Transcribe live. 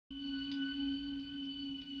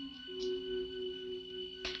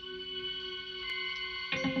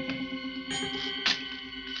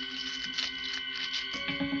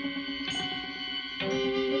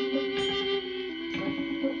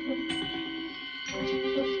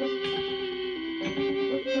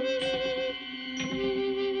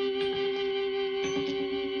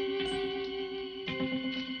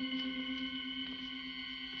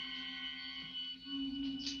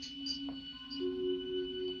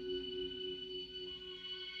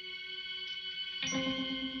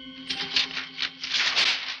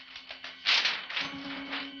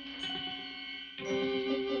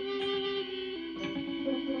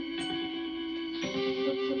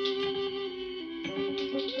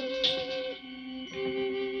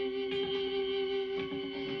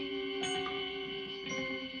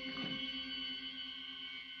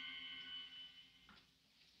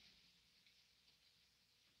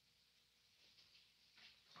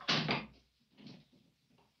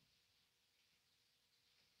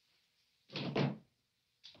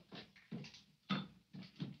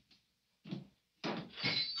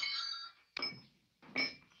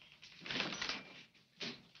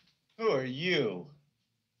are you?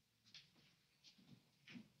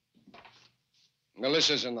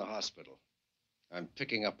 Melissa's in the hospital. I'm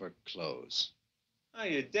picking up her clothes. Oh,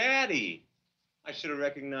 your daddy. I should have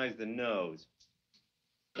recognized the nose.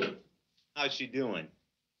 How's she doing?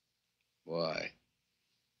 Why?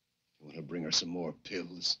 You want to bring her some more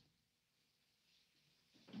pills?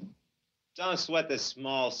 Don't sweat the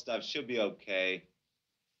small stuff. She'll be okay.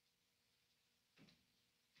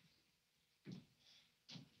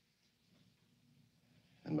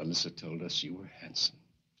 And Melissa told us you were handsome.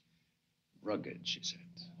 Rugged, she said.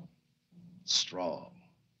 Strong.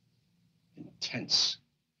 Intense.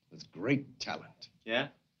 With great talent. Yeah?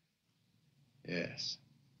 Yes.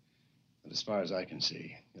 But as far as I can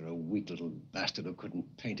see, you're a weak little bastard who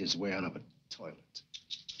couldn't paint his way out of a toilet.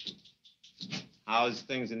 How's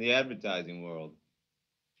things in the advertising world?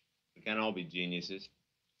 We can't all be geniuses.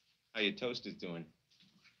 How your toasters doing?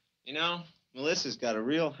 You know, Melissa's got a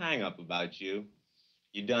real hang-up about you.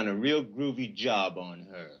 You done a real groovy job on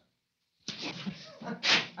her.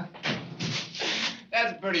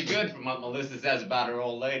 That's pretty good from what Melissa says about her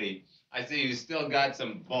old lady. I see you still got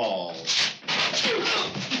some balls.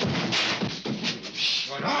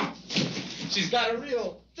 What, huh? She's got a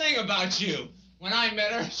real thing about you. When I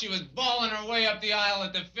met her, she was bawling her way up the aisle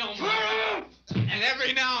at the film room. And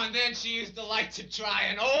every now and then she used to like to try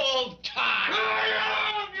an old cock.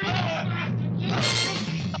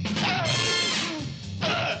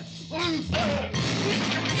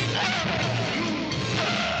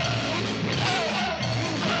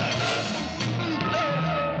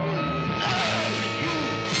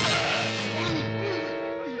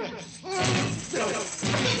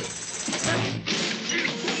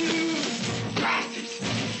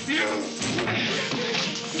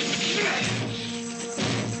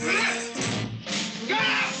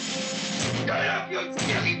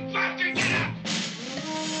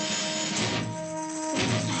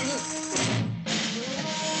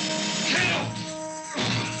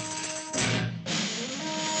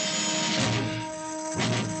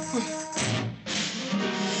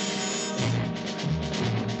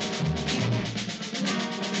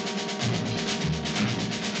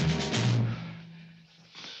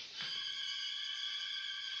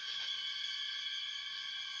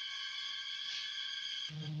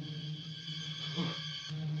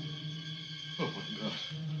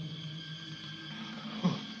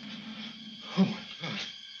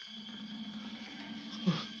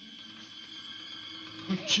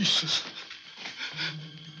 Jesus.